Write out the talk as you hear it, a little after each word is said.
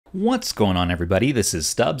What's going on, everybody? This is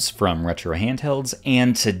Stubbs from Retro Handhelds,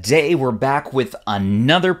 and today we're back with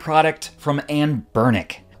another product from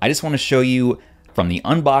Anbernic. I just want to show you from the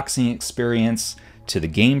unboxing experience to the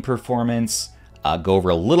game performance, go over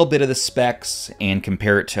a little bit of the specs, and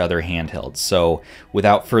compare it to other handhelds. So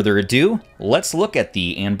without further ado, let's look at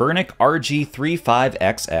the Anbernic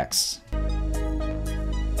RG353V.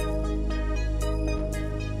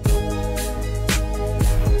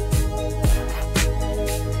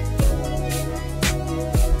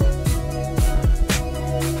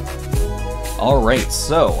 Alright,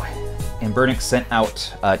 so Anbernic sent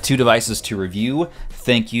out two devices to review.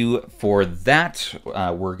 Thank you for that.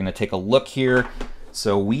 We're going to take a look here.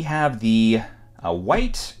 So we have the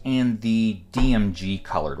white and the DMG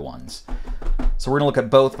colored ones. So we're going to look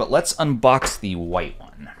at both, but let's unbox the white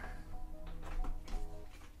one.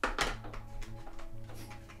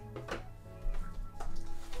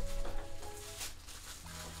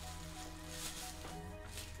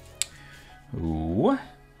 Ooh.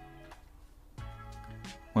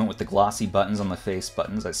 Went with the glossy buttons on the face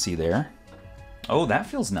buttons I see there. Oh, that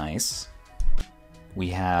feels nice. We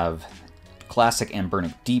have classic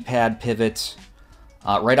Anbernic D-pad pivot.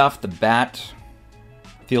 Right off the bat,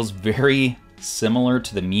 feels very similar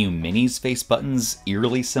to the Miyoo Mini's face buttons,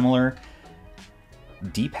 eerily similar.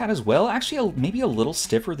 D-pad as well, actually maybe a little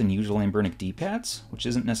stiffer than usual Anbernic D-pads, which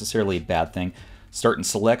isn't necessarily a bad thing. Start and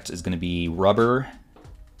select is going to be rubber,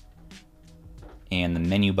 and the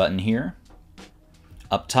menu button here.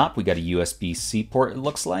 Up top, we got a USB-C port, it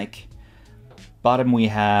looks like. Bottom, we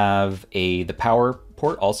have the power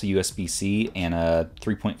port, also USB-C, and a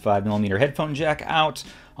 3.5mm headphone jack out.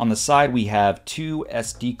 On the side, we have two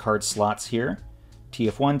SD card slots here.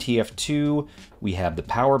 TF1, TF2. We have the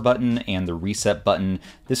power button and the reset button.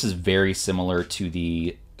 This is very similar to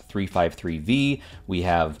the 353V. We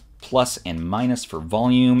have plus and minus for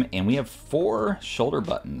volume, and we have 4 shoulder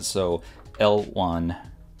buttons. So L1,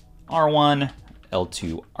 R1,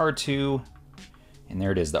 L2, R2, and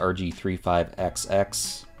there it is, the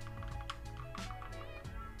RG353V.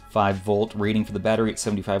 5-volt rating for the battery at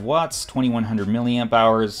 75 watts, 2100 milliamp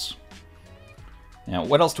hours. Now,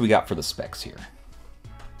 what else do we got for the specs here?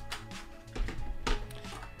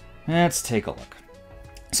 Let's take a look.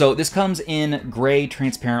 So this comes in gray,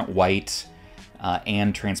 transparent white,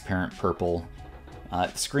 and transparent purple.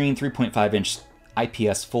 Screen 3.5-inch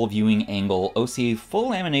IPS full viewing angle, OCA full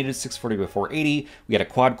laminated 640x480. We got a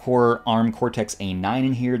quad-core ARM Cortex-A9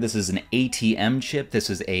 in here. This is an ATM chip. This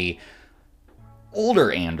is a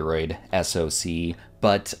older Android SoC,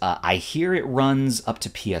 but I hear it runs up to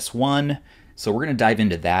PS1. So we're going to dive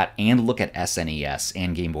into that and look at SNES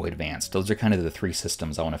and Game Boy Advance. Those are kind of the 3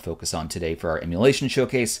 systems I want to focus on today for our emulation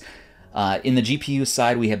showcase. In the GPU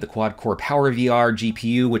side, we have the quad-core PowerVR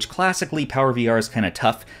GPU, which classically PowerVR is kind of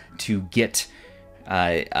tough to get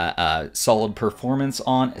solid performance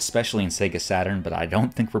on, especially in Sega Saturn, but I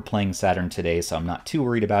don't think we're playing Saturn today, so I'm not too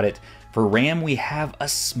worried about it. For RAM, we have a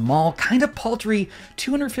small, kind of paltry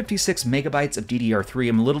 256 megabytes of DDR3.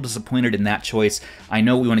 I'm a little disappointed in that choice. I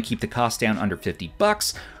know we want to keep the cost down under 50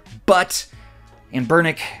 bucks, but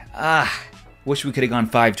Anbernic, wish we could have gone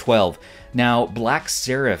 512. Now, Black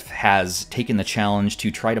Seraph has taken the challenge to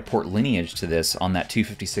try to port Lineage to this on that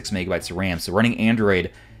 256 megabytes of RAM, so running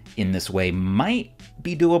Android in this way might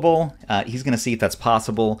be doable. He's going to see if that's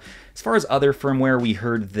possible. As far as other firmware, we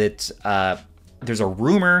heard that there's a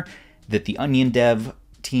rumor that the Onion dev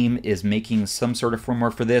team is making some sort of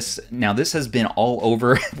firmware for this. Now, this has been all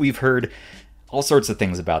over. We've heard all sorts of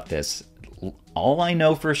things about this. All I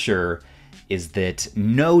know for sure is that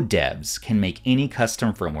no devs can make any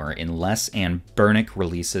custom firmware unless Anbernic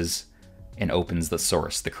releases and opens the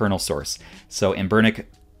source, the kernel source. So Anbernic,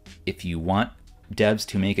 if you want devs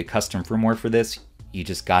to make a custom firmware for this, you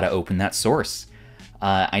just gotta open that source.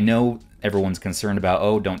 I know everyone's concerned about,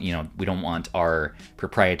 we don't want our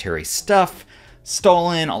proprietary stuff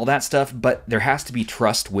stolen, all that stuff, but there has to be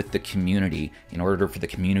trust with the community in order for the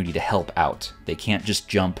community to help out. They can't just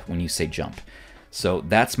jump when you say jump. So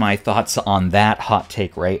that's my thoughts on that hot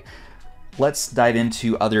take, right? Let's dive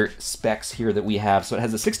into other specs here that we have. So it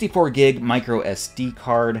has a 64 gig micro SD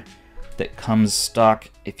card that comes stock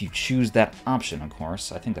if you choose that option, of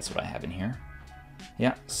course. I think that's what I have in here.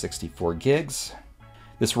 Yeah, 64 gigs.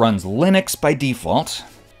 This runs Linux by default.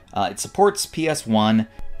 It supports PS1,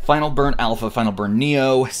 Final Burn Alpha, Final Burn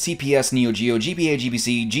Neo, CPS, Neo Geo, GBA,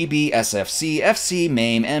 GBC, GB, SFC, FC,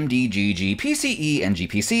 MAME, MD, GG, PCE,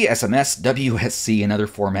 NGPC, SMS, WSC, and other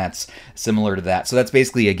formats similar to that. So that's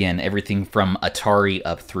basically, again, everything from Atari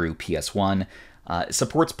up through PS1. It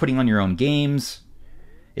supports putting on your own games.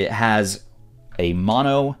 It has a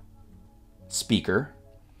mono speaker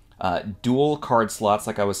Dual card slots,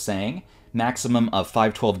 like I was saying. Maximum of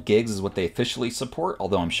 512 gigs is what they officially support,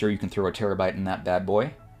 although I'm sure you can throw a terabyte in that bad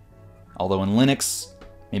boy. Although in Linux,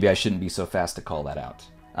 maybe I shouldn't be so fast to call that out.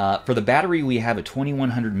 For the battery, we have a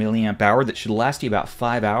 2100 milliamp hour that should last you about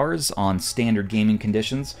 5 hours on standard gaming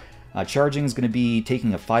conditions. Charging is going to be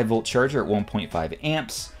taking a 5-volt charger at 1.5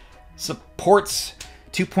 amps. Supports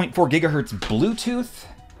 2.4 gigahertz Bluetooth,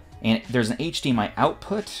 and there's an HDMI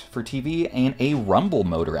output for TV and a rumble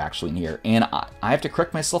motor actually near. And I have to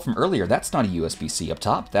correct myself from earlier, that's not a USB-C up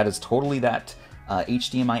top. That is totally that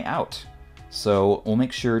HDMI out. So we'll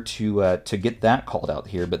make sure to get that called out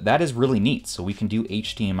here, but that is really neat. So we can do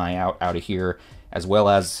HDMI out of here, as well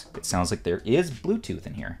as it sounds like there is Bluetooth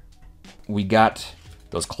in here. We got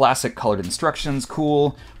those classic colored instructions,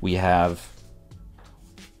 cool. We have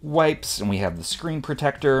wipes and we have the screen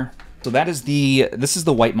protector. So that is this is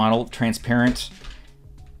the white model, transparent.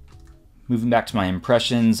 Moving back to my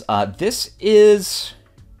impressions, this is,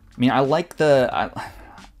 I mean, I like the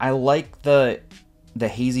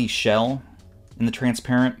hazy shell in the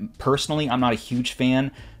transparent. Personally, I'm not a huge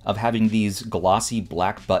fan of having these glossy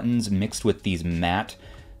black buttons mixed with these matte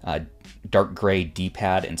dark gray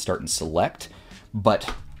D-pad and start and select,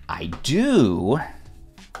 but I do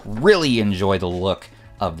really enjoy the look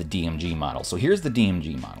of the DMG model. So here's the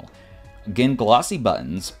DMG model. Again, glossy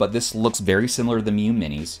buttons, but this looks very similar to the Miyoo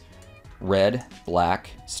Minis. Red,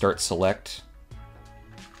 black, start select.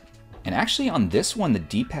 And actually on this one, the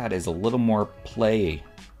D-pad is a little more play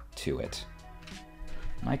to it.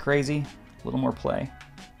 Am I crazy? A little more play?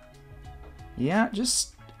 Yeah,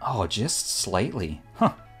 just slightly.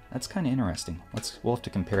 Huh, that's kind of interesting. We'll have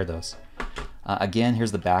to compare those. Again,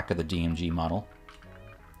 here's the back of the DMG model.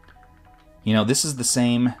 You know, this is the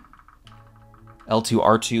same L2,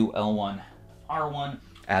 R2, L1, R1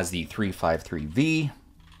 as the 353V.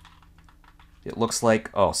 It looks like,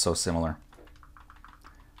 oh, so similar.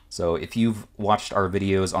 So if you've watched our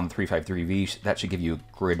videos on the 353V, that should give you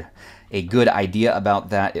a good idea about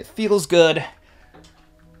that. It feels good.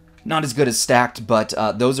 Not as good as stacked, but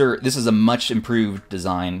this is a much improved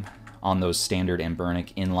design on those standard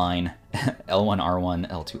Anbernic inline L1, R1,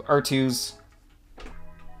 L2, R2s.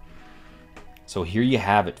 So here you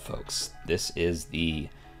have it, folks. This is the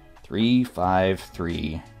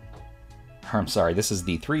 353, I'm sorry, this is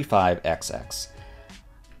the 35XX.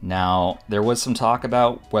 Now, there was some talk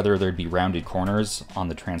about whether there'd be rounded corners on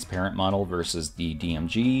the transparent model versus the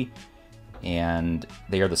DMG, and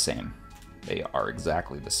they are the same. They are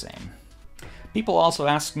exactly the same. People also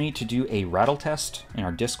asked me to do a rattle test in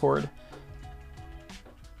our Discord.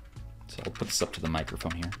 So I'll put this up to the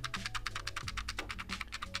microphone here.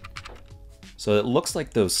 So it looks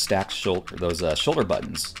like those stacked shoulder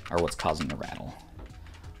buttons are what's causing the rattle.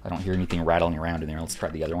 I don't hear anything rattling around in there. Let's try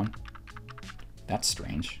the other one. That's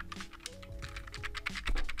strange.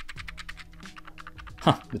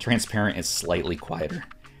 Huh, the transparent is slightly quieter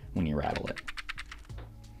when you rattle it.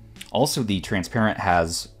 Also, the transparent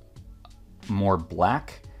has more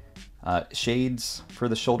black shades for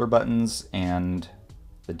the shoulder buttons, and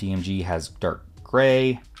the DMG has dark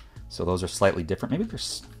gray, so those are slightly different. Maybe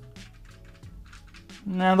there's...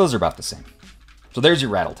 No, those are about the same. So there's your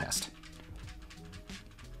rattle test.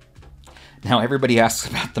 Now everybody asks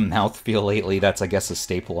about the mouthfeel lately. That's, I guess, a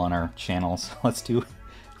staple on our channel. So let's do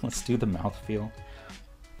the mouthfeel.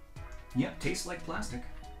 Yep, tastes like plastic.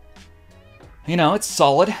 You know, it's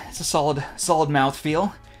solid. It's a solid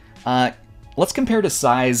mouthfeel. Let's compare the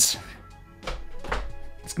size.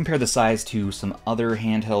 Let's compare the size to some other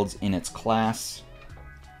handhelds in its class.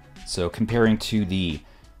 So comparing to the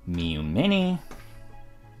Miyoo Mini,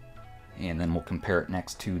 and then we'll compare it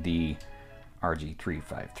next to the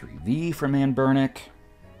RG353V from Anbernic,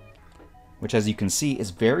 which, as you can see,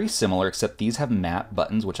 is very similar, except these have matte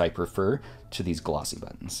buttons, which I prefer to these glossy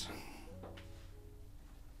buttons.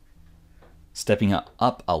 Stepping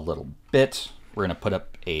up a little bit, we're going to put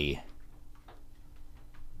up a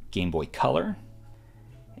Game Boy Color.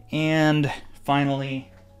 And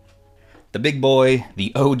finally, the big boy,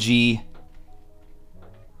 the OG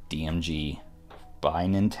DMG by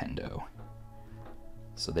Nintendo.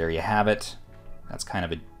 So there you have it. That's kind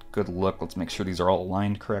of a good look. Let's make sure these are all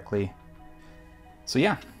aligned correctly. So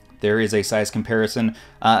yeah, there is a size comparison.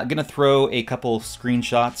 I'm gonna throw a couple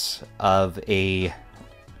screenshots of I'm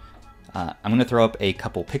gonna throw up a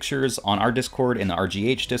couple pictures on our Discord and the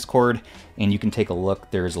RGH Discord, and you can take a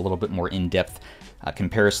look. There's a little bit more in-depth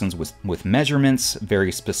comparisons with measurements,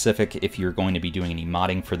 very specific if you're going to be doing any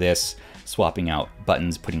modding for this, swapping out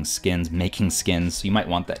buttons, putting skins, making skins. So you might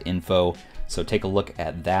want that info. So take a look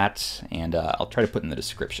at that, and I'll try to put in the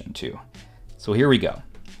description too. So here we go.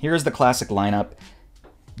 Here's the classic lineup.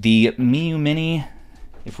 The Miyoo Mini,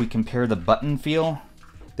 if we compare the button feel,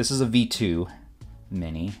 this is a V2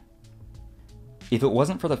 Mini. If it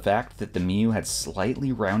wasn't for the fact that the Miyoo had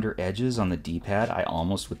slightly rounder edges on the D-pad, I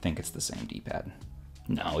almost would think it's the same D-pad.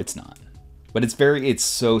 No, it's not. But it's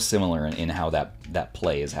so similar in how that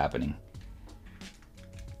play is happening.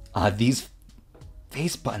 These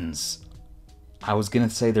face buttons, I was gonna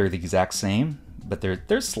say they're the exact same, but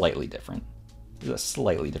they're slightly different. There's a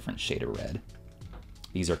slightly different shade of red.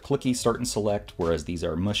 These are clicky start and select, whereas these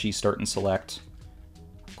are mushy start and select.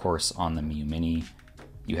 Of course, on the Miyoo Mini,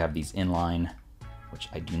 you have these inline, which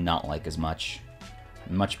I do not like as much.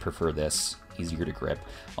 I much prefer this, easier to grip.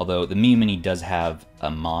 Although the Miyoo Mini does have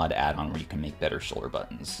a mod add-on where you can make better shoulder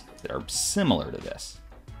buttons that are similar to this.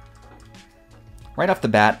 Right off the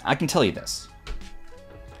bat, I can tell you this.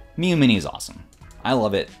 Miyoo Mini is awesome. I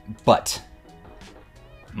love it, but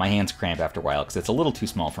my hands cramp after a while because it's a little too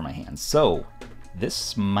small for my hands. So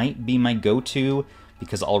this might be my go-to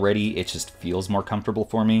because already it just feels more comfortable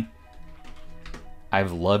for me.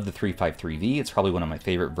 I've loved the 353V. It's probably one of my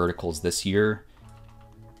favorite verticals this year.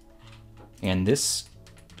 And this,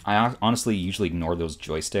 I honestly usually ignore those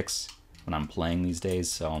joysticks when I'm playing these days.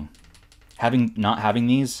 So not having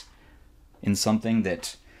these in something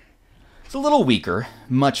that is a little weaker,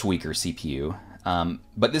 much weaker CPU.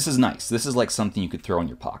 But this is nice. This is like something you could throw in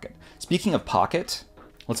your pocket. Speaking of pocket,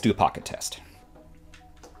 let's do a pocket test.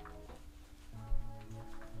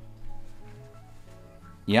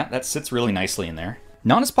 Yeah, that sits really nicely in there.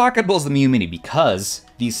 Not as pocketable as the Miyoo Mini because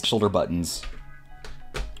these shoulder buttons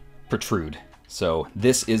protrude. So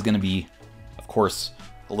this is going to be, of course,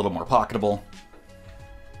 a little more pocketable.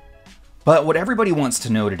 But what everybody wants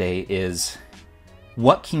to know today is,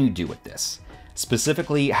 what can you do with this?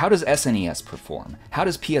 Specifically, how does SNES perform? How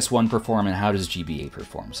does PS1 perform, and how does GBA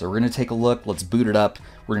perform? So we're going to take a look. Let's boot it up.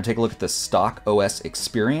 We're going to take a look at the stock OS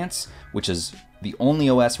experience, which is the only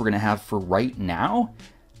OS we're going to have for right now.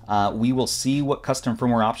 We will see what custom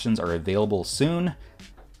firmware options are available soon.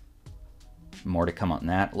 More to come on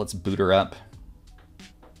that. Let's boot her up.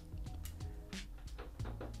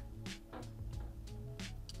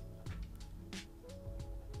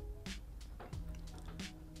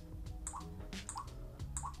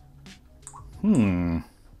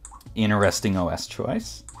 Interesting OS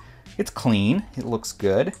choice. It's clean. It looks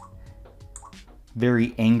good.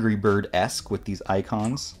 Very Angry Bird-esque with these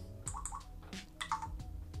icons.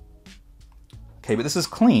 Okay, but this is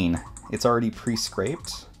clean. It's already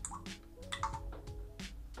pre-scraped.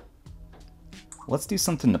 Let's do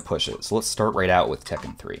something to push it. So let's start right out with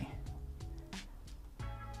Tekken 3.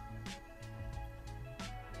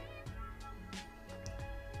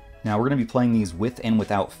 Now we're going to be playing these with and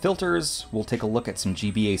without filters. We'll take a look at some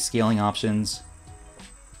GBA scaling options.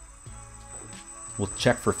 We'll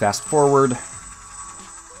check for fast forward.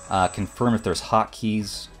 Confirm if there's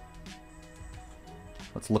hotkeys.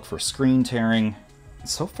 Let's look for screen tearing.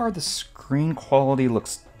 So far the screen quality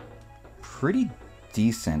looks pretty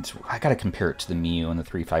decent. I gotta compare it to the Miyoo and the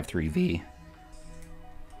 353V.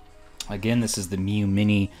 Again, this is the Miyoo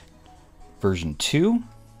Mini version 2.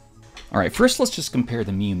 Alright, first let's just compare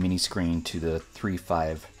the Miyoo Mini screen to the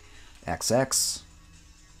 35XX.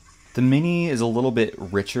 The Mini is a little bit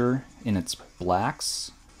richer in its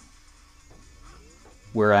blacks,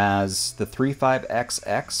 whereas the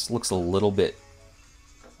 35XX looks a little bit...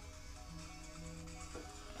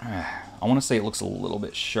 I want to say it looks a little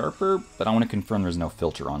bit sharper, but I want to confirm there's no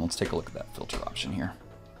filter on. Let's take a look at that filter option here.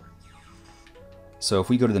 So if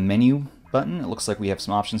we go to the menu button, it looks like we have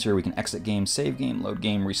some options here. We can exit game, save game, load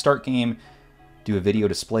game, restart game, do a video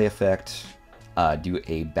display effect, do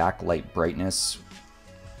a backlight brightness.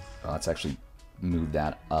 Let's actually move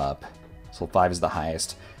that up. So 5 is the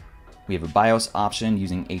highest. We have a BIOS option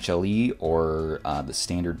using HLE or the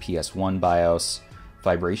standard PS1 BIOS.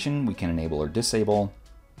 Vibration, we can enable or disable.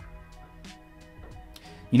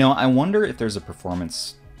 You know, I wonder if there's a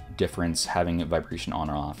performance difference having a vibration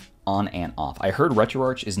on and off. I heard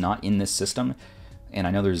RetroArch is not in this system, and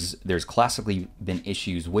I know there's classically been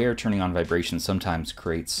issues where turning on vibration sometimes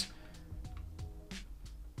creates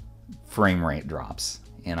frame rate drops.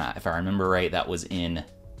 And if I remember right, that was in,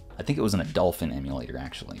 I think it was in a Dolphin emulator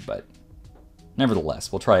actually, but nevertheless,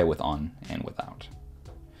 we'll try it with on and without.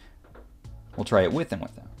 We'll try it with and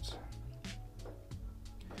without.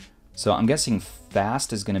 So I'm guessing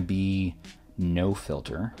fast is going to be no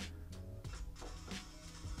filter.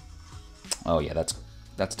 Oh yeah,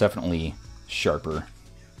 that's definitely sharper.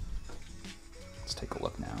 Let's take a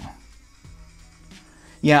look now.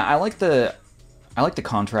 Yeah, I like the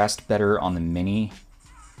contrast better on the Mini,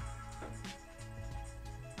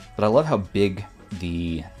 but I love how big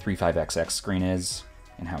the 35XX screen is,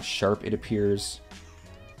 and how sharp it appears.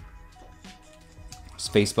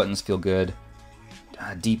 Space buttons feel good.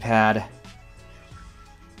 D-pad.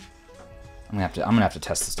 I'm gonna have to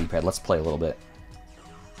test this D-pad. Let's play a little bit.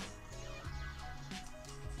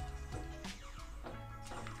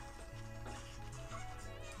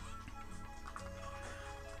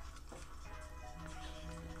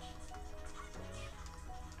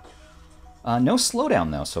 No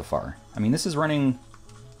slowdown though so far. I mean, this is running.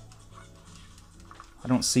 I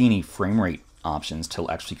don't see any frame rate options to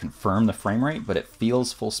actually confirm the frame rate, but it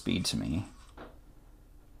feels full speed to me.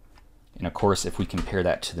 And of course, if we compare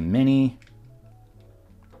that to the Mini,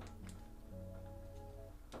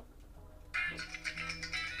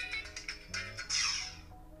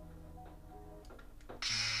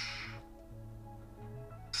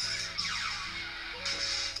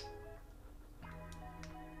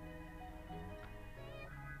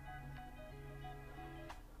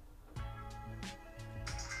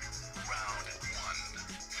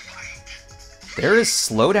 there is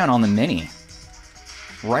slowdown on the Mini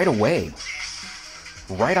right away,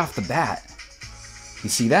 right off the bat. You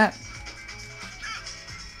see that?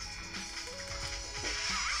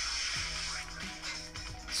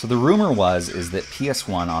 So the rumor is that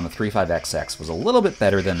PS1 on the 35XX was a little bit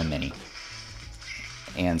better than the Mini.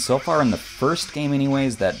 And so far in the first game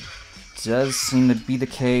anyways, that does seem to be the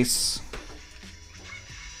case.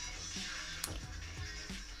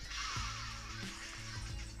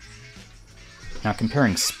 Now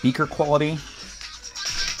comparing speaker quality,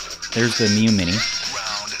 there's the Miyoo Mini.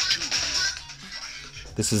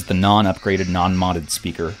 This is the non-upgraded, non-modded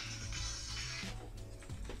speaker.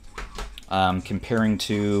 Comparing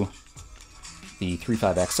to the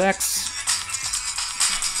 35XX.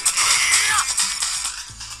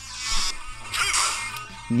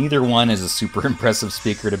 Neither one is a super impressive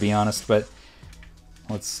speaker, to be honest, but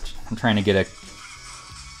I'm trying to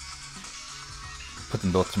put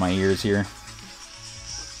them both to my ears here.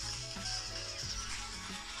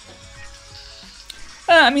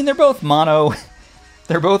 I mean, they're both mono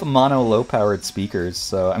low-powered speakers,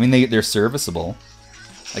 so I mean they're serviceable.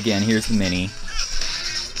 Again, here's the Mini,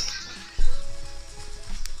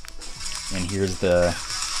 and here's the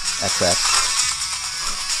XX.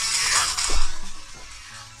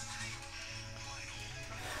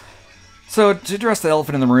 So to address the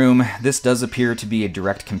elephant in the room, this does appear to be a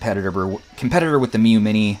direct competitor with the Miyoo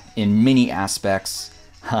Mini in many aspects.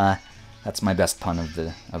 That's my best pun of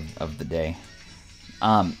the day.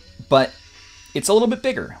 But it's a little bit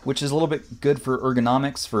bigger, which is a little bit good for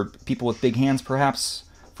ergonomics for people with big hands, perhaps.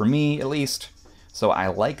 For me, at least. So I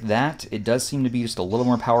like that. It does seem to be just a little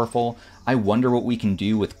more powerful. I wonder what we can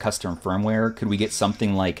do with custom firmware. Could we get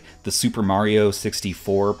something like the Super Mario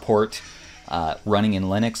 64 port running in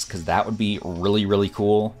Linux? Because that would be really, really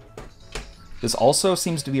cool. This also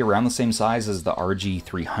seems to be around the same size as the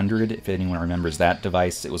RG300, if anyone remembers that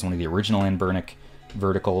device. It was one of the original Anbernic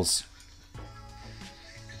verticals.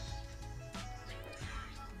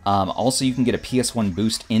 Also, you can get a PS1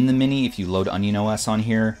 boost in the Mini if you load Onion OS on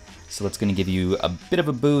here, so that's going to give you a bit of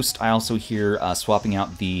a boost. I also hear swapping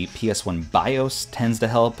out the PS1 BIOS tends to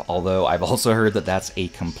help, although I've also heard that that's a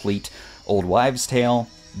complete old wives' tale,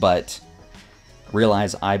 but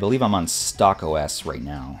realize I believe I'm on stock OS right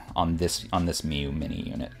now on this Miyoo Mini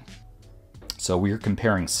unit. So we're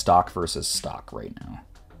comparing stock versus stock right now.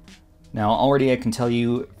 Now, already I can tell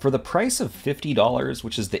you, for the price of $50,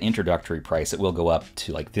 which is the introductory price, it will go up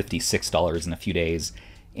to like $56 in a few days.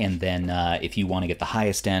 And then if you want to get the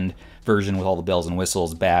highest end version with all the bells and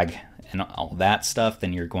whistles, bag, and all that stuff,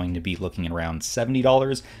 then you're going to be looking at around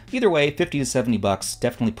 $70. Either way, 50 to 70 bucks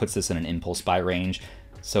definitely puts this in an impulse buy range.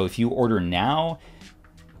 So if you order now,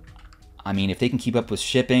 I mean, if they can keep up with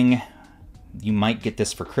shipping, you might get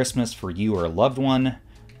this for Christmas for you or a loved one.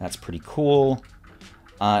 That's pretty cool.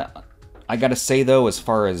 I gotta say though, as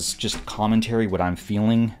far as just commentary, what I'm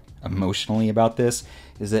feeling emotionally about this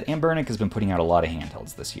is that Anbernic has been putting out a lot of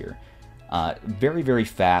handhelds this year. Very, very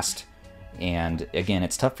fast, and again,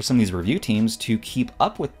 it's tough for some of these review teams to keep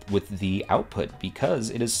up with the output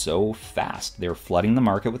because it is so fast. They're flooding the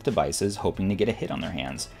market with devices, hoping to get a hit on their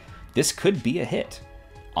hands. This could be a hit.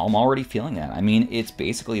 I'm already feeling that. I mean, it's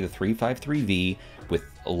basically the 353V with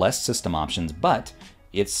less system options, but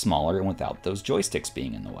it's smaller and without those joysticks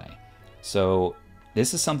being in the way. So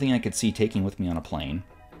this is something I could see taking with me on a plane,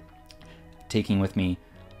 taking with me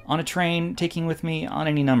on a train, taking with me on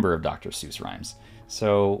any number of Dr. Seuss rhymes.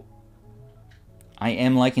 So I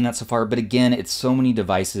am liking that so far, but again, it's so many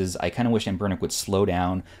devices. I kind of wish Anbernic would slow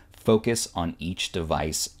down, focus on each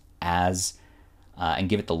device and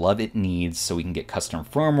give it the love it needs so we can get custom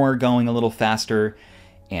firmware going a little faster.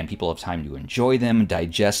 and people have time to enjoy them,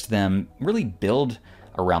 digest them, really build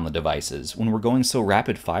around the devices. When we're going so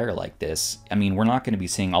rapid fire like this, I mean, we're not going to be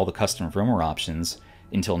seeing all the custom firmware options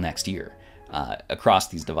until next year across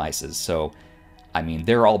these devices. So, I mean,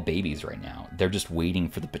 they're all babies right now. They're just waiting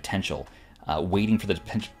for the potential,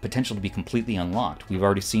 potential to be completely unlocked. We've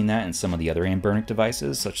already seen that in some of the other Anbernic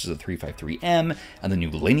devices, such as the 353M and the new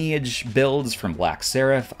Lineage builds from Black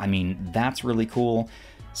Seraph. I mean, that's really cool.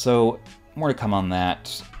 So, more to come on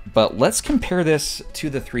that. But let's compare this to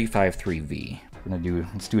the 353V.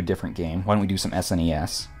 Let's do a different game. Why don't we do some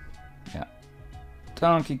SNES? Yeah.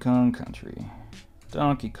 Donkey Kong Country.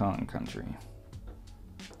 Donkey Kong Country.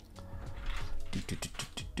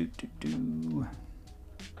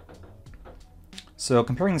 So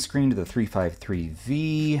comparing the screen to the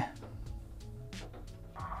 353V,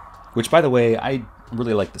 which by the way, I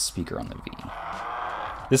really like the speaker on the V.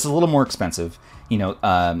 This is a little more expensive. You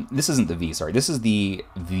know, this isn't the V, sorry. This is the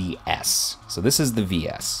VS. So this is the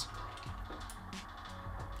VS.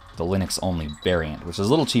 The Linux only variant, which is a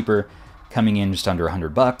little cheaper, coming in just under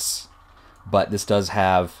 $100, but this does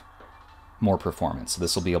have more performance. So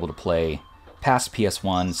this will be able to play past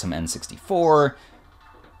PS1, some N64,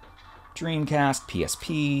 Dreamcast,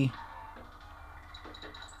 PSP.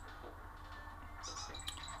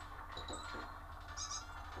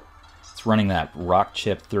 It's running that Rock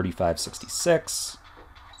Chip 3566.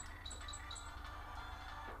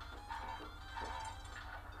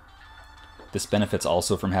 This benefits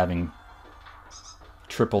also from having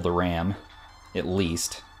triple the RAM, at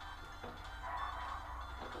least.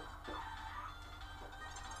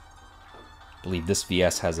 I believe this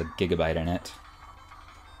VS has a gigabyte in it.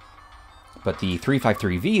 But the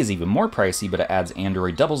 353V is even more pricey, but it adds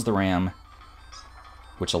Android, doubles the RAM,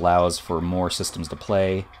 which allows for more systems to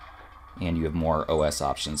play, and you have more OS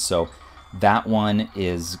options. So that one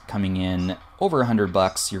is coming in over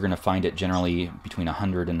 $100. You're going to find it generally between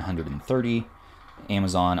 100 and 130.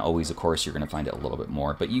 Amazon, always, of course, you're going to find it a little bit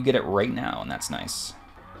more, but you get it right now, and that's nice.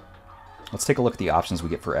 Let's take a look at the options we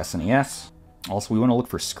get for SNES. Also, we want to look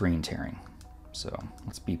for screen tearing. So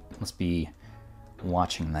let's be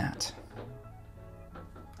watching that.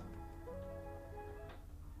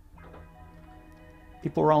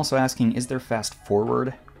 People are also asking, is there fast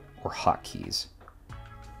forward or hotkeys?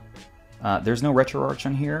 There's no RetroArch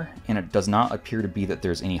on here, and it does not appear to be that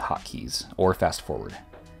there's any hotkeys or fast forward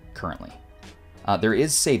currently. There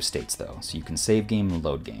is save states though, so you can save game and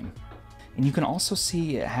load game. And you can also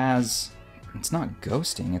see it has, it's not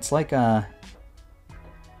ghosting, it's like a,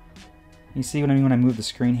 you see what I mean when I move the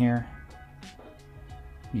screen here?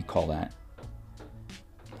 What do you call that?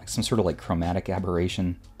 Like some sort of like chromatic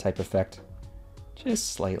aberration type effect.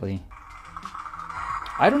 Just slightly.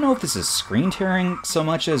 I don't know if this is screen tearing so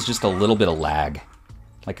much as just a little bit of lag.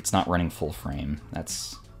 Like it's not running full frame.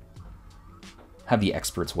 That's... have the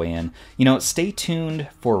experts weigh in. You know, stay tuned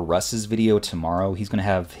for Russ's video tomorrow. He's going to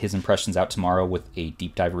have his impressions out tomorrow with a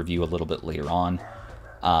deep dive review a little bit later on.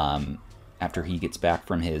 After he gets back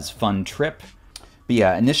from his fun trip. But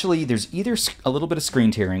yeah, initially there's either a little bit of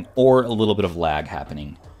screen tearing or a little bit of lag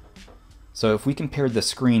happening. So if we compare the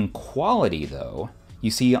screen quality though, you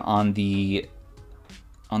see on the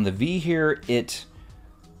V here, it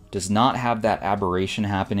does not have that aberration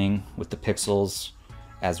happening with the pixels,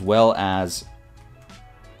 as well as,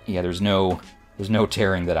 yeah, there's no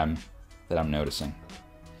tearing that I'm noticing.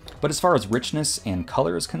 But as far as richness and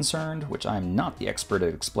color is concerned, which I'm not the expert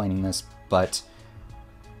at explaining this, but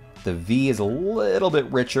the V is a little bit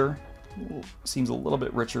richer. Seems a little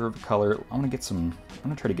bit richer of color. I'm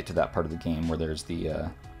gonna try to get to that part of the game where there's the,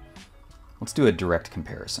 let's do a direct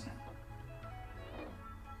comparison.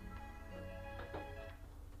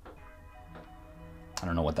 I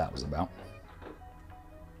don't know what that was about.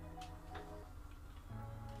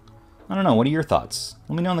 I don't know, what are your thoughts?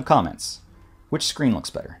 Let me know in the comments. Which screen looks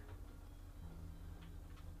better?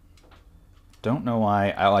 Don't know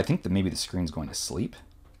why. Oh, I think that maybe the screen's going to sleep.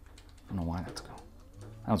 I don't know why that's going.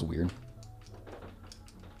 That was weird.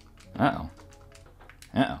 Uh-oh.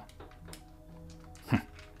 Uh-oh.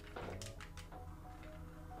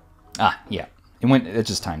 Ah, yeah. It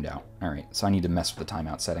just timed out. Alright, so I need to mess with the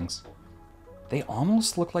timeout settings. They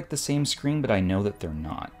almost look like the same screen, but I know that they're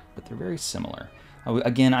not. But they're very similar.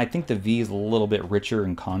 Again, I think the V is a little bit richer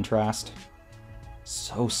in contrast.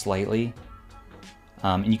 So slightly.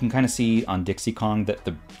 And you can kind of see on Dixie Kong that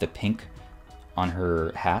the pink on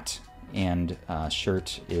her hat and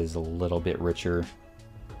shirt is a little bit richer.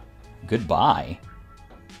 Goodbye.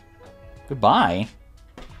 Goodbye.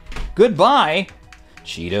 Goodbye,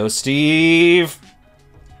 Cheeto Steve.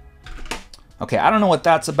 Okay, I don't know what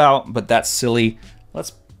that's about, but that's silly.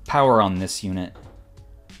 Let's power on this unit.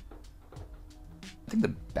 think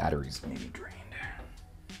the battery's maybe drained.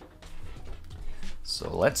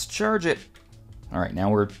 So let's charge it. All right,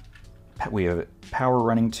 now we have power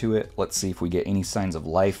running to it. Let's see if we get any signs of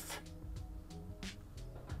life.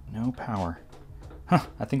 No power. Huh,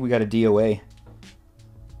 I think we got a DOA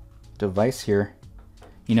device here.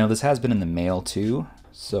 You know, this has been in the mail too,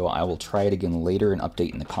 so I will try it again later and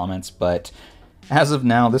update in the comments, but as of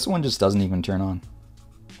now, this one just doesn't even turn on.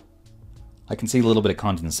 I can see a little bit of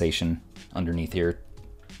condensation underneath here.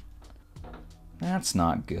 That's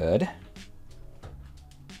not good.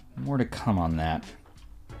 More to come on that.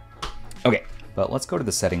 Okay, but let's go to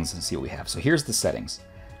the settings and see what we have. So here's the settings.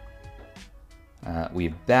 We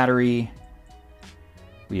have battery.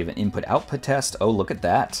 We have an input-output test. Oh, look at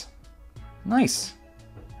that. Nice.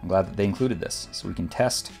 I'm glad that they included this. So we can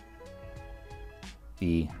test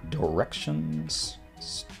the directions.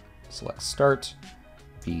 Select start,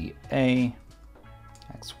 VA,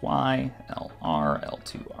 XY, LR,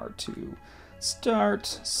 L2, R2. Start,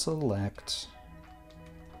 select.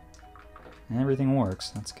 And everything works.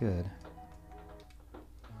 That's good.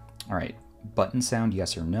 All right, button sound,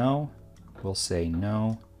 yes or no. We'll say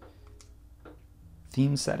no.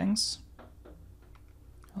 Theme settings.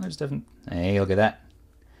 Oh, there's different. Hey, look at that.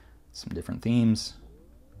 Some different themes.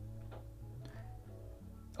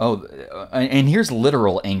 Oh, and here's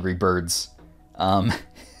literal Angry Birds.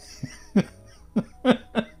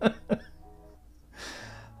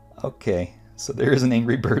 Okay, so there's an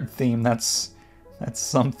Angry Bird theme. That's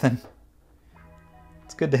something.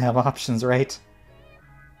 It's good to have options, right?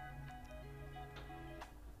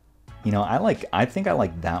 You know, I think I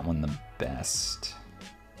like that one the best.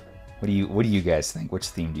 What do you guys think? Which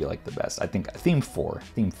theme do you like the best? I think theme 4.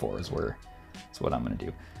 Theme 4 is what I'm gonna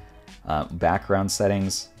do. Background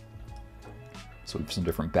settings. So we have some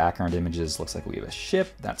different background images. Looks like we have a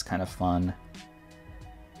ship. That's kind of fun.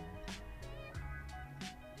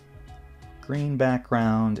 Green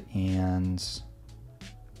background and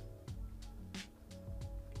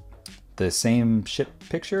the same ship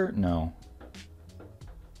picture? No.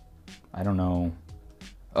 I don't know.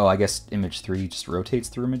 Oh, I guess image 3 just rotates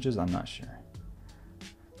through images? I'm not sure.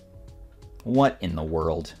 What in the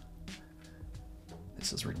world?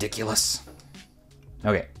 This is ridiculous.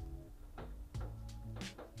 Okay.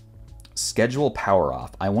 Schedule power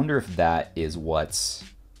off. I wonder if that is what's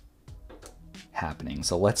happening.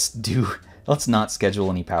 So let's not schedule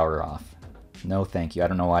any power off. No, thank you. I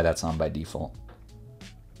don't know why that's on by default.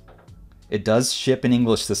 It does ship in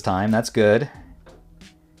English this time. That's good.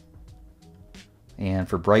 And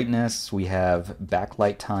for brightness, we have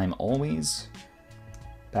backlight time always.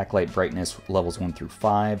 Backlight brightness levels 1 through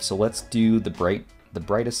 5. So let's do the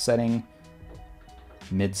brightest setting,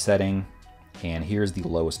 mid setting, and here's the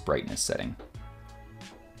lowest brightness setting.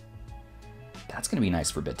 That's going to be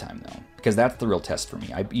nice for bedtime though, because that's the real test for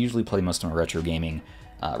me. I usually play most of my retro gaming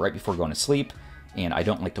right before going to sleep, and I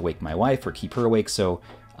don't like to wake my wife or keep her awake, so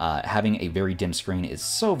having a very dim screen is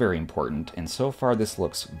so very important, and so far this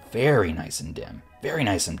looks very nice and dim. Very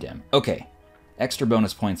nice and dim. Okay, extra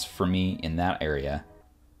bonus points for me in that area.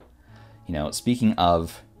 You know, speaking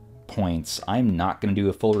of points, I'm not going to do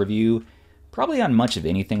a full review probably on much of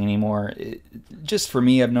anything anymore. Just for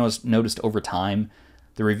me, I've noticed over time,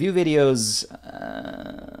 the review videos,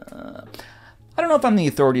 I don't know if I'm the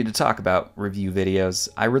authority to talk about review videos.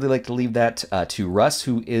 I really like to leave that to Russ,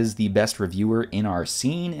 who is the best reviewer in our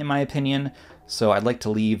scene, in my opinion. So I'd like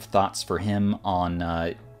to leave thoughts for him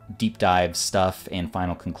on deep dive stuff and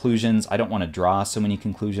final conclusions. I don't want to draw so many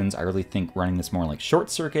conclusions. I really think running this more like short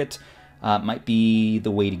circuit might be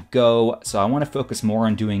the way to go. So I want to focus more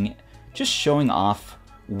on just showing off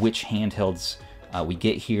which handhelds we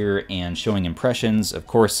get here and showing impressions. Of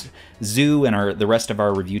course, Zu and the rest of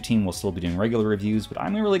our review team will still be doing regular reviews, but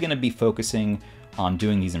I'm really going to be focusing on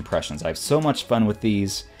doing these impressions. I have so much fun with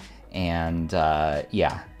these, and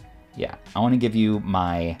yeah, I want to give you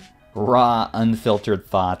my raw, unfiltered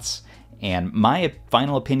thoughts, and my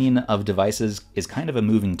final opinion of devices is kind of a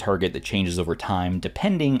moving target that changes over time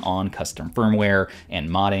depending on custom firmware and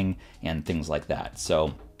modding and things like that.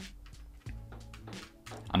 So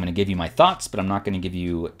I'm going to give you my thoughts, but I'm not going to give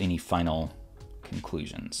you any final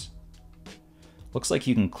conclusions. Looks like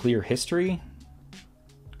you can clear history.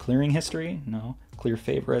 Clearing history? No. Clear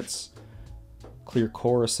favorites. Clear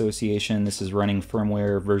core association. This is running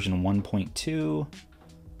firmware version 1.2.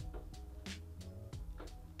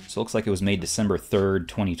 So it looks like it was made December 3rd,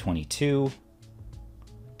 2022.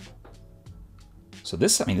 So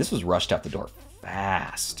this was rushed out the door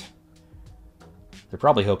fast. They're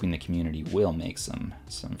probably hoping the community will make some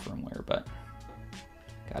firmware, but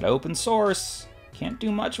gotta open source. Can't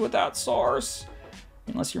do much without source.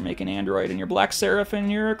 Unless you're making Android and you're Black Seraph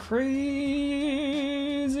and you're a crazy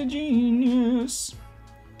genius.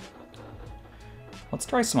 Let's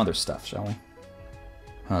try some other stuff, shall we?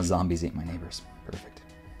 Zombies ate my neighbors. Perfect.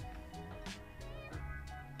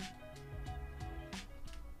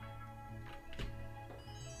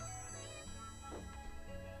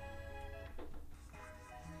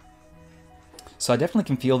 So I definitely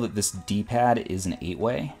can feel that this D-pad is an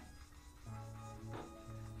 8-way.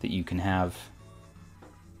 That you can have...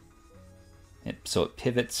 So it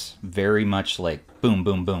pivots very much like boom,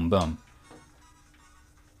 boom, boom, boom.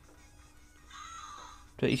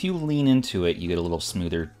 But if you lean into it, you get a little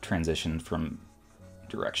smoother transition from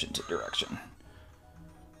direction to direction.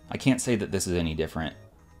 I can't say that this is any different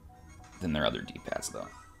than their other D-pads, though.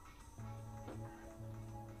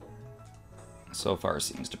 So far, it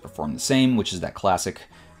seems to perform the same, which is that classic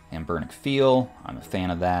Anbernic feel. I'm a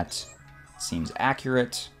fan of that. Seems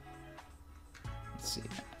accurate. Let's see.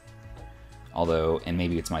 Although, and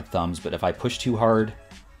maybe it's my thumbs, but if I push too hard,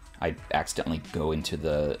 I accidentally go into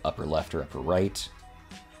the upper left or upper right.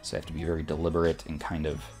 So I have to be very deliberate and kind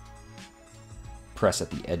of press at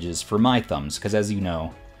the edges for my thumbs, because as you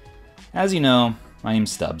know, my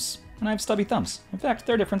name's Stubbs, and I have stubby thumbs. In fact,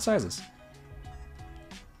 they're different sizes.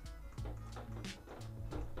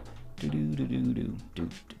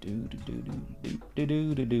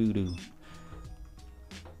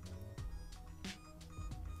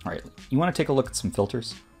 Alright, you want to take a look at some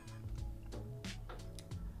filters?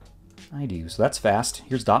 I do. So that's fast.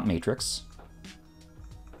 Here's dot matrix.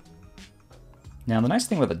 Now the nice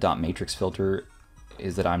thing with the dot matrix filter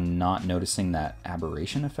is that I'm not noticing that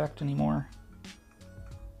aberration effect anymore.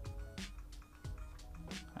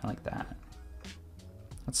 I like that.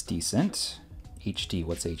 That's decent. HD,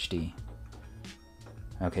 what's HD?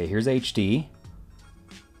 Okay, here's HD.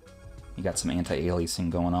 You got some anti-aliasing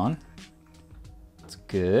going on. That's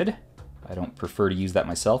good. I don't prefer to use that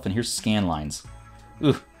myself. And here's scan lines.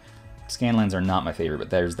 Ooh, scan lines are not my favorite, but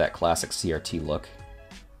there's that classic CRT look.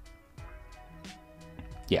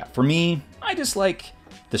 Yeah, for me, I just like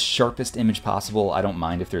the sharpest image possible. I don't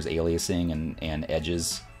mind if there's aliasing and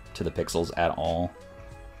edges to the pixels at all.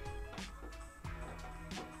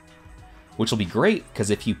 Which will be great, because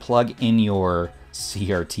if you plug in your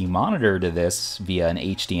CRT monitor to this via an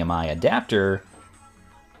HDMI adapter,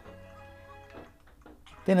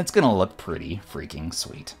 then it's going to look pretty freaking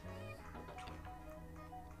sweet.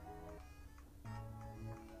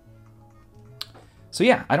 So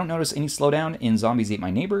yeah, I don't notice any slowdown in Zombies Ate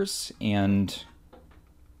My Neighbors, and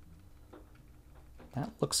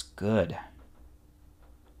that looks good.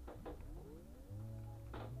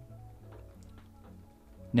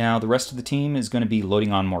 Now, the rest of the team is going to be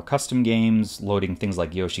loading on more custom games, loading things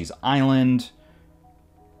like Yoshi's Island.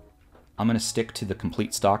 I'm going to stick to the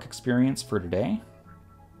complete stock experience for today.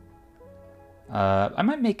 I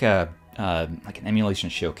might make a like an emulation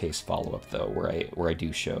showcase follow-up though, where I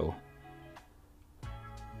do show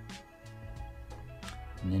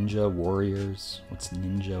Ninja Warriors. What's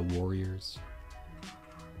Ninja Warriors?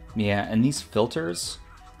 Yeah, and these filters.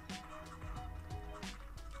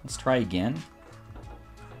 Let's try again.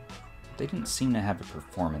 They didn't seem to have a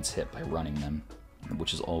performance hit by running them,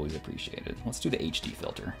 which is always appreciated. Let's do the HD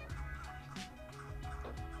filter.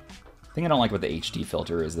 The thing I don't like about the HD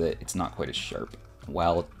filter is that it's not quite as sharp.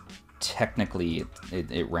 While technically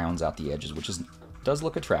it rounds out the edges, which does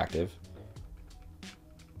look attractive.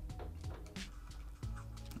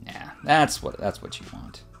 Nah, that's what you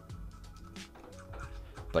want.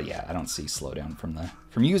 But yeah, I don't see slowdown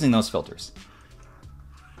from using those filters.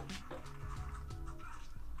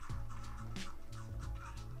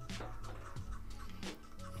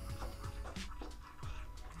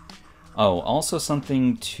 Oh, also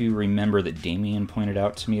something to remember that Damien pointed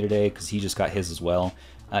out to me today, because he just got his as well.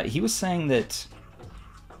 He was saying that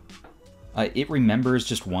it remembers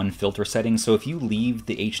just one filter setting, so if you leave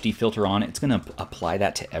the HD filter on, it's going to apply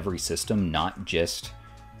that to every system, not just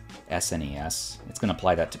SNES. It's going to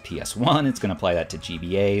apply that to PS1, it's going to apply that to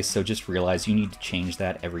GBA, so just realize you need to change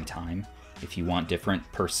that every time. If you want different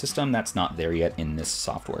per system, that's not there yet in this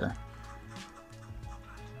software.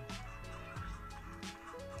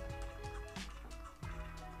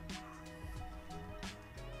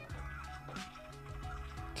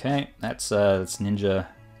 Okay, that's Ninja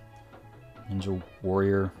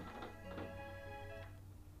Warrior.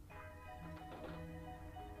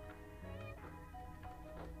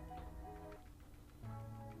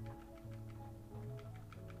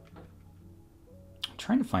 I'm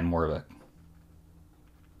trying to find more of a...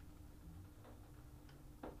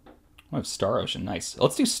 Oh, I have Star Ocean, nice.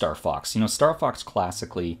 Let's do Star Fox. You know, Star Fox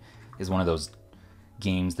classically is one of those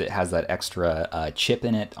games that has that extra chip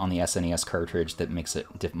in it on the SNES cartridge that makes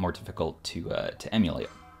it more difficult to emulate.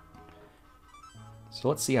 So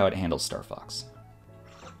let's see how it handles Star Fox.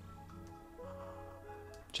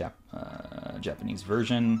 Japanese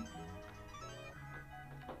version.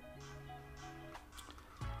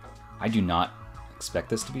 I do not expect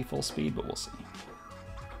this to be full speed, but we'll see.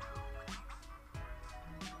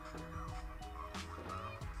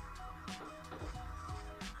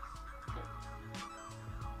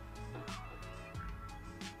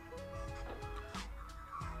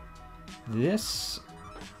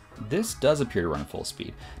 This does appear to run full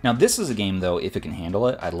speed. Now this is a game though, if it can handle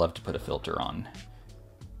it, I'd love to put a filter on.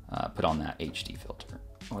 Put on that HD filter.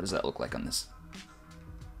 What does that look like on this?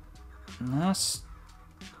 No,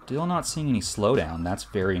 still not seeing any slowdown. That's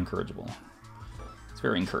very encourageable. It's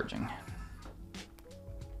very encouraging.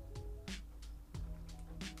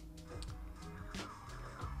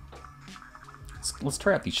 Let's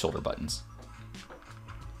try out these shoulder buttons.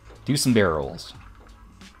 Do some barrel rolls.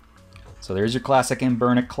 So there's your classic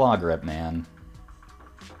Anbernic claw grip, man.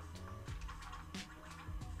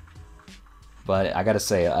 But I gotta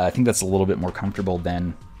say, I think that's a little bit more comfortable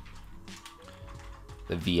than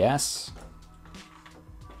the VS.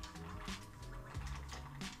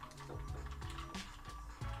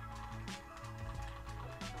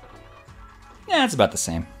 Yeah, it's about the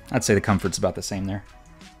same. I'd say the comfort's about the same there.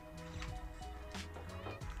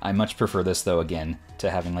 I much prefer this, though, again,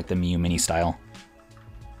 to having like the Miyoo Mini style.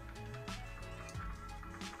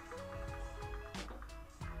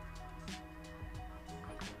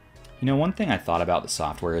 You know, one thing I thought about the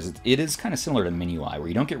software is it is kind of similar to MINUI, where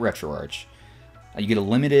you don't get RetroArch. You get a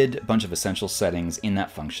limited bunch of essential settings in that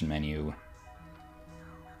function menu,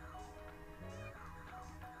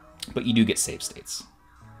 but you do get save states.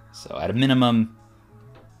 So at a minimum,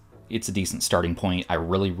 it's a decent starting point. I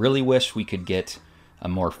really, really wish we could get a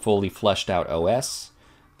more fully fleshed out OS,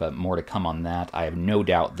 but more to come on that. I have no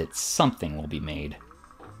doubt that something will be made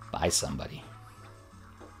by somebody.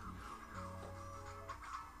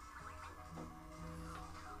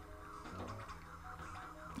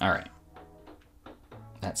 All right,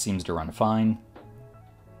 that seems to run fine.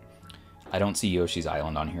 I don't see Yoshi's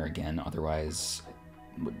Island on here again, otherwise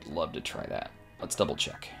would love to try that. Let's double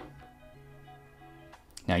check.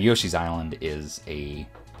 Now Yoshi's Island is a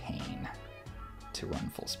pain to run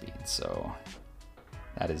full speed, so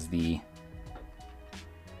that is the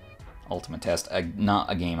ultimate test.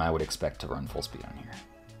 Not a game I would expect to run full speed on here.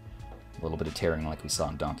 A little bit of tearing like we saw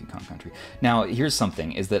in Donkey Kong Country. Now here's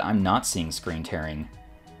something, is that I'm not seeing screen tearing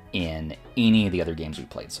in any of the other games we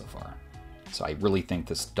played so far. So I really think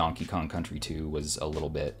this Donkey Kong Country 2 was a little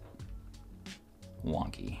bit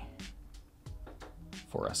wonky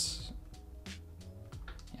for us.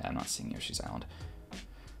 Yeah, I'm not seeing Yoshi's Island.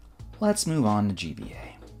 Let's move on to GBA.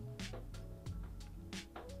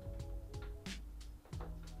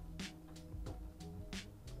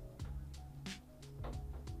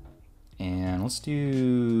 And let's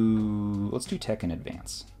do Tekken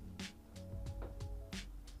Advance.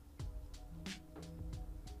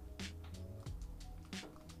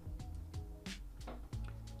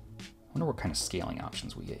 I wonder what kind of scaling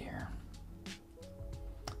options we get here.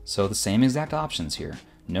 So the same exact options here.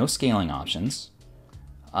 No scaling options.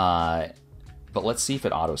 But let's see if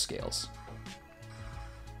it auto scales.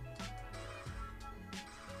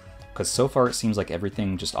 Because so far it seems like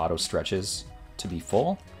everything just auto stretches to be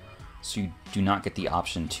full. So you do not get the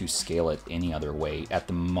option to scale it any other way at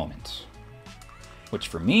the moment. Which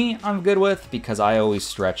for me, I'm good with, because I always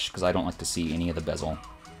stretch because I don't like to see any of the bezel.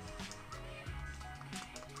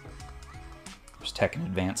 There's Tekken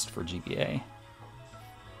Advanced for GBA.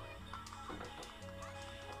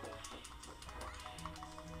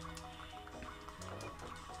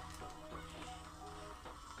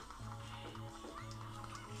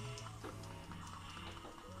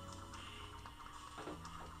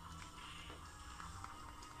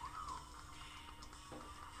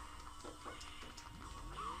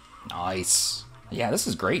 Nice. Yeah, this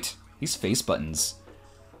is great. These face buttons.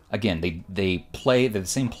 Again, they're the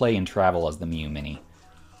same play and travel as the Miyoo Mini.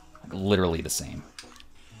 Like, literally the same.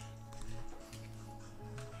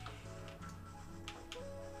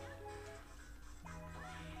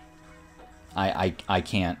 I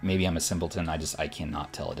can't, maybe I'm a simpleton, I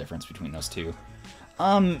cannot tell a difference between those two.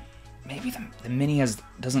 Maybe the Mini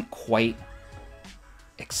doesn't quite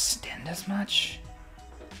extend as much.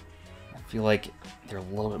 I feel like they're a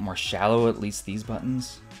little bit more shallow, at least these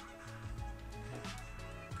buttons.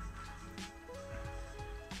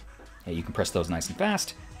 Yeah, you can press those nice and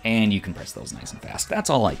fast, and you can press those nice and fast. That's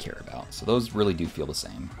all I care about. So those really do feel the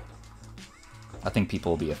same. I think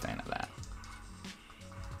people will be a fan of that.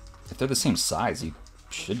 they're the same size, you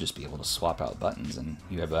should just be able to swap out buttons, and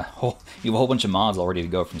you have a whole bunch of mods all ready to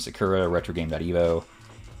go from Sakura, RetroGame.evo.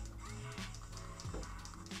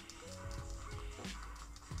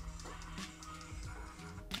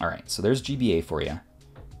 All right, so there's GBA for you.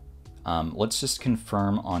 Let's just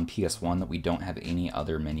confirm on PS1 that we don't have any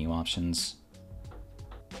other menu options.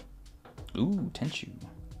 Ooh, Tenchu.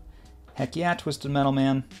 Heck yeah, Twisted Metal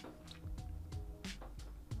Man.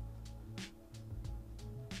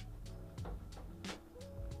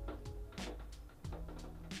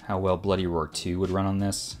 How well Bloody Roar 2 would run on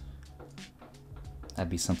this. That'd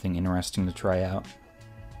be something interesting to try out.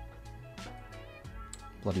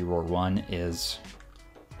 Bloody Roar 1 is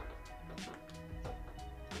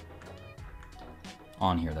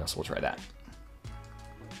on here though, so we'll try that.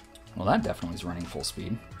 Well, that definitely is running full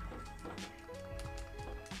speed.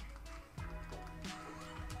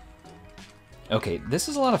 Okay, this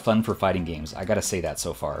is a lot of fun for fighting games, I gotta say that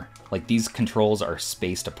so far. Like, these controls are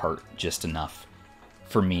spaced apart just enough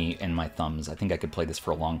for me and my thumbs. I think I could play this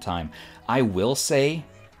for a long time. I will say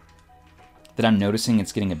that I'm noticing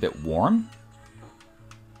it's getting a bit warm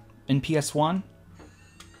in PS1,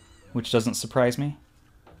 which doesn't surprise me.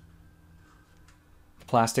 The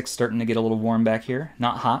plastic's starting to get a little warm back here.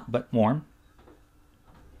 Not hot, but warm.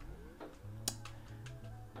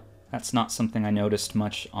 That's not something I noticed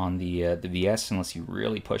much on the VS unless you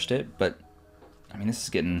really pushed it, but I mean, that's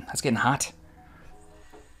getting hot.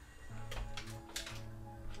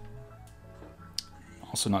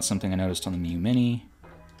 Also not something I noticed on the Miyoo Mini.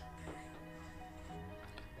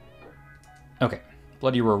 Okay,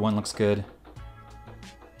 Bloody Roar 1 looks good.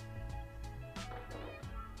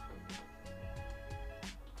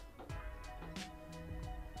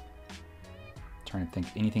 Trying to think,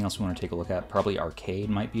 anything else we want to take a look at? Probably Arcade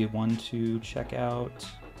might be one to check out.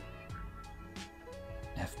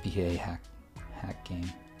 FBA hack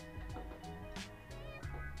game.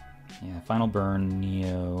 Yeah, Final Burn,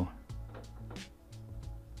 Neo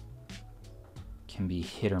can be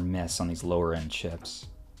hit or miss on these lower end chips.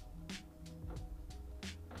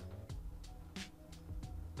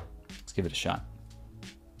 Let's give it a shot.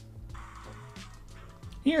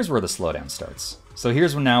 Here's where the slowdown starts. So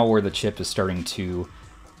here's now where the chip is starting to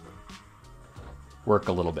work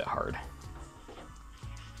a little bit hard.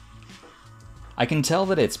 I can tell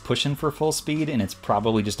that it's pushing for full speed and it's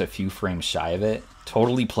probably just a few frames shy of it.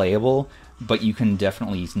 Totally playable, but you can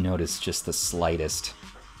definitely notice just the slightest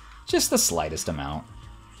amount.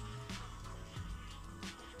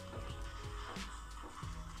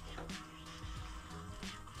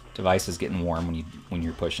 Device is getting warm when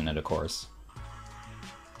you're pushing it, of course.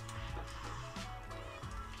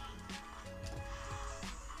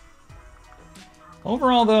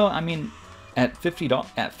 Overall, though, I mean, at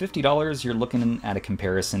 $50, you're looking at a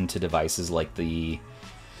comparison to devices like the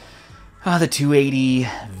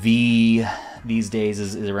 280V these days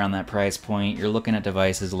is around that price point. You're looking at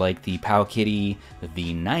devices like the Powkiddy, the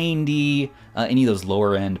V90, any of those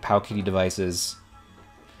lower end Powkiddy devices,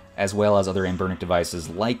 as well as other Anbernic devices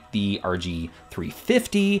like the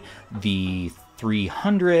RG350, the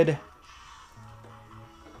 300.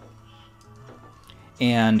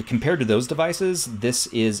 And compared to those devices, this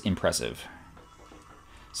is impressive.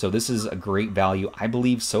 So this is a great value, I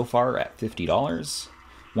believe, so far at $50.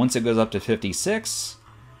 Once it goes up to $56,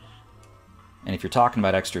 and if you're talking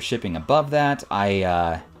about extra shipping above that,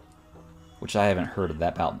 which I haven't heard of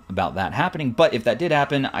that about that happening, but if that did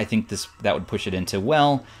happen, I think that would push it into,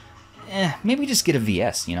 well, maybe just get a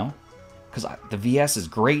VS, you know? Because the VS is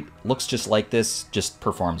great, looks just like this, just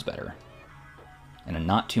performs better. And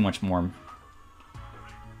not too much more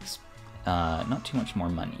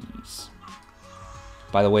monies.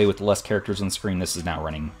 By the way, with less characters on the screen, this is now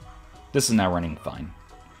running fine.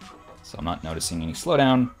 So I'm not noticing any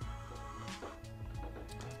slowdown.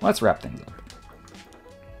 Let's wrap things up.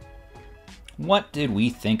 What did we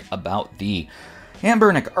think about the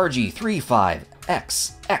Anbernic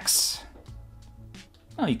RG353V?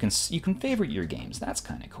 Oh, you can favorite your games. That's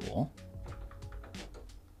kind of cool.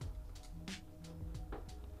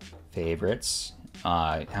 Favorites.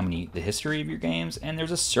 The history of your games, and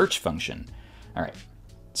there's a search function. All right,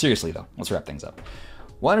 seriously though, let's wrap things up.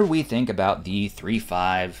 What do we think about the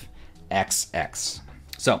 35XX?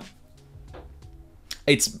 So,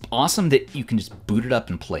 it's awesome that you can just boot it up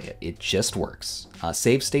and play it. It just works.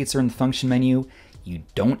 Save states are in the function menu. You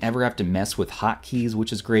don't ever have to mess with hotkeys,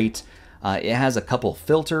 which is great. It has a couple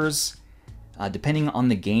filters. Depending on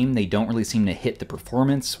the game, they don't really seem to hit the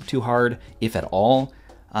performance too hard, if at all.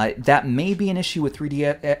 That may be an issue with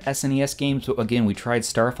 3D SNES games, but again, we tried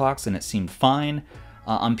Star Fox and it seemed fine.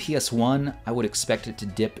 On PS1, I would expect it to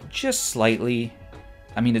dip just slightly,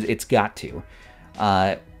 I mean, it's got to.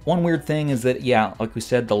 One weird thing is that, yeah, like we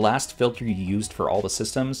said, the last filter you used for all the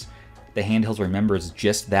systems, the Handhelds remembers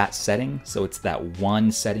just that setting, so it's that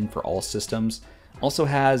one setting for all systems. Also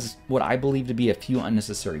has what I believe to be a few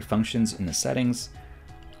unnecessary functions in the settings,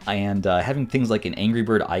 and having things like an Angry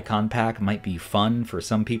Bird icon pack might be fun for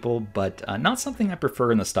some people, but not something I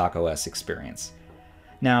prefer in the stock OS experience.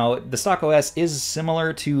 Now, the stock OS is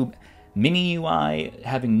similar to Mini UI,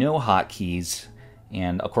 having no hotkeys,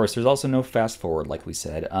 and of course there's also no fast forward, like we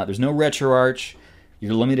said. There's no RetroArch.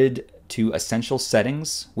 You're limited to essential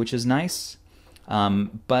settings, which is nice,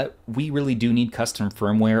 but we really do need custom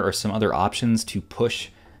firmware or some other options to push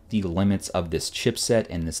the limits of this chipset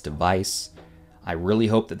and this device. I really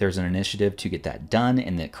hope that there's an initiative to get that done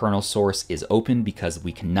and that kernel source is open, because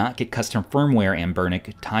we cannot get custom firmware,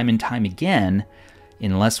 Anbernic, time and time again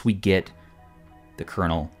unless we get the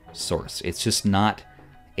kernel source. It's just not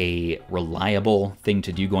a reliable thing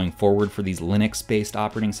to do going forward for these Linux-based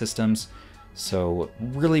operating systems. So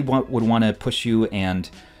really would want to push you and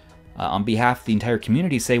on behalf of the entire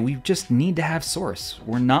community say we just need to have source.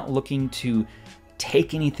 We're not looking to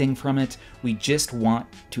take anything from it. We just want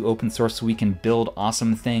to open source so we can build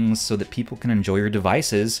awesome things so that people can enjoy your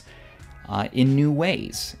devices in new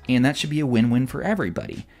ways. And that should be a win-win for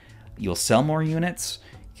everybody. You'll sell more units,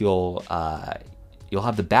 you'll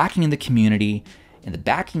have the backing of the community and the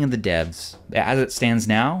backing of the devs. As it stands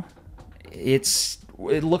now, it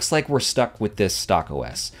looks like we're stuck with this stock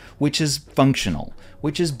OS, which is functional,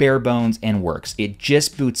 which is bare bones and works. It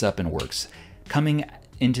just boots up and works. Coming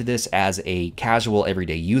into this as a casual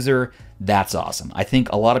everyday user, that's awesome. I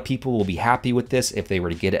think a lot of people will be happy with this if they were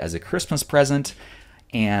to get it as a Christmas present,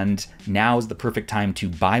 and now is the perfect time to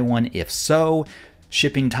buy one if so.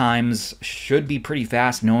 Shipping times should be pretty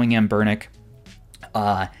fast, knowing Anbernic.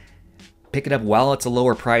 Pick it up while it's a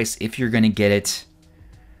lower price if you're going to get it.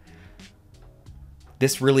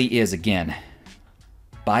 This really is, again,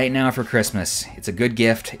 buy it now for Christmas. It's a good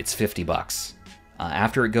gift. It's $50.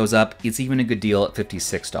 After it goes up, it's even a good deal at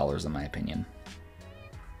 $56 in my opinion.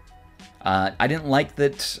 I didn't like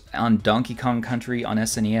that on Donkey Kong Country on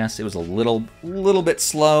SNES. It was a little bit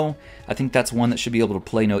slow. I think that's one that should be able to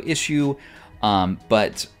play no issue.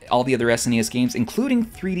 But all the other SNES games, including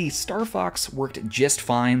 3D Star Fox, worked just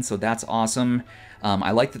fine, so that's awesome.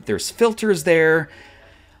 I like that there's filters there,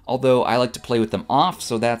 although I like to play with them off,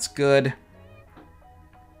 so that's good.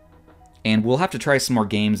 And we'll have to try some more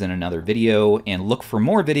games in another video, and look for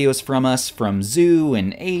more videos from us, from Zu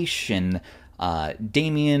and Aish and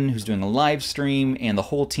Damien, who's doing a live stream, and the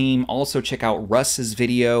whole team. Also check out Russ's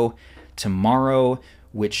video tomorrow,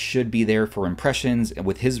 which should be there for impressions,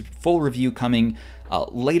 with his full review coming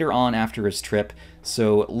later on after his trip.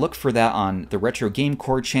 So look for that on the Retro Game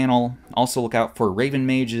Core channel. Also look out for Raven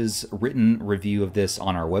Mage's written review of this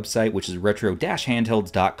on our website, which is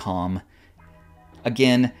retro-handhelds.com.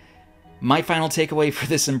 Again, my final takeaway for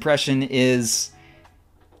this impression is,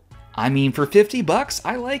 I mean, for $50,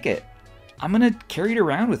 I like it. I'm gonna carry it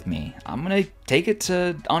around with me. I'm gonna take it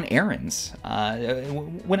on errands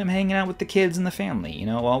when I'm hanging out with the kids and the family. You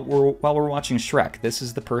know, while we're watching Shrek. This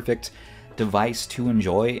is the perfect device to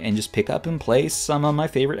enjoy and just pick up and play some of my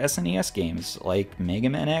favorite SNES games, like Mega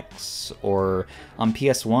Man X, or on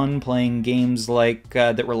PS1 playing games like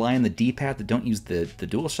that rely on the D-pad that don't use the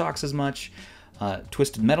DualShocks as much.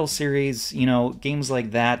 Twisted Metal series, you know, games like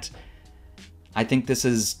that. I think this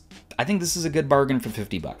is a good bargain for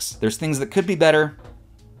 $50. There's things that could be better,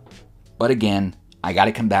 but again, I got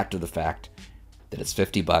to come back to the fact that it's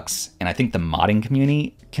 $50, and I think the modding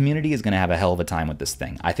community is going to have a hell of a time with this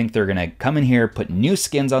thing. I think they're going to come in here, put new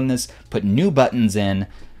skins on this, put new buttons in,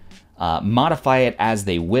 modify it as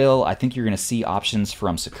they will. I think you're going to see options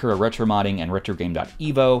from Sakura Retro Modding and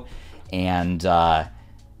RetroGame.evo, and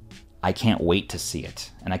I can't wait to see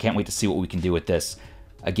it, and I can't wait to see what we can do with this.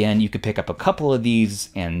 Again, you could pick up a couple of these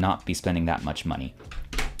and not be spending that much money.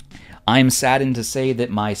 I'm saddened to say that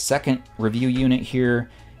my second review unit here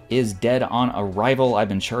is dead on arrival. I've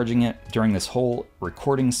been charging it during this whole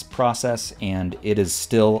recordings process, and it is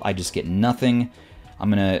still, I just get nothing. I'm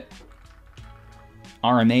gonna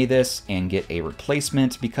RMA this and get a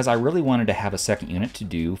replacement because I really wanted to have a second unit to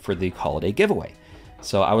do for the holiday giveaway.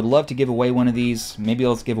 So I would love to give away one of these. Maybe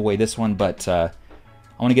I'll give away this one, but I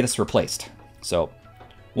want to get this replaced. So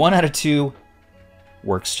 1 out of 2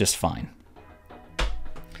 works just fine.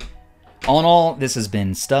 All in all, this has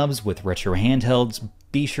been Stubbs with Retro Handhelds.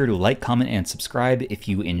 Be sure to like, comment, and subscribe if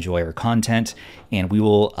you enjoy our content, and we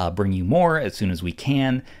will bring you more as soon as we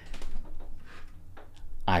can.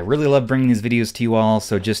 I really love bringing these videos to you all,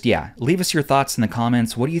 so just, yeah, leave us your thoughts in the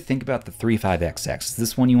comments. What do you think about the 35XX? Is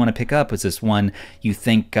this one you want to pick up? Is this one you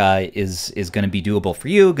think is going to be doable for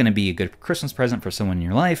you, going to be a good Christmas present for someone in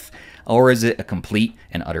your life? Or is it a complete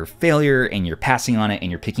and utter failure and you're passing on it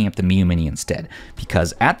and you're picking up the Miyoo Mini instead?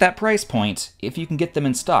 Because at that price point, if you can get them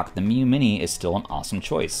in stock, the Miyoo Mini is still an awesome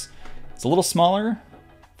choice. It's a little smaller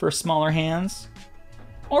for smaller hands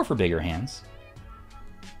or for bigger hands.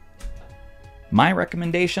 My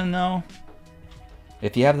recommendation, though,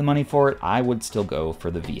 if you have the money for it, I would still go for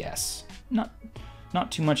the VS. Not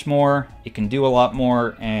too much more. It can do a lot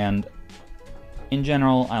more, and in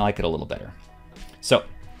general, I like it a little better. So,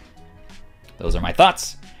 those are my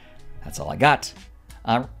thoughts. That's all I got.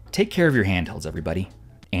 Take care of your handhelds, everybody,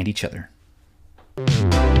 and each other.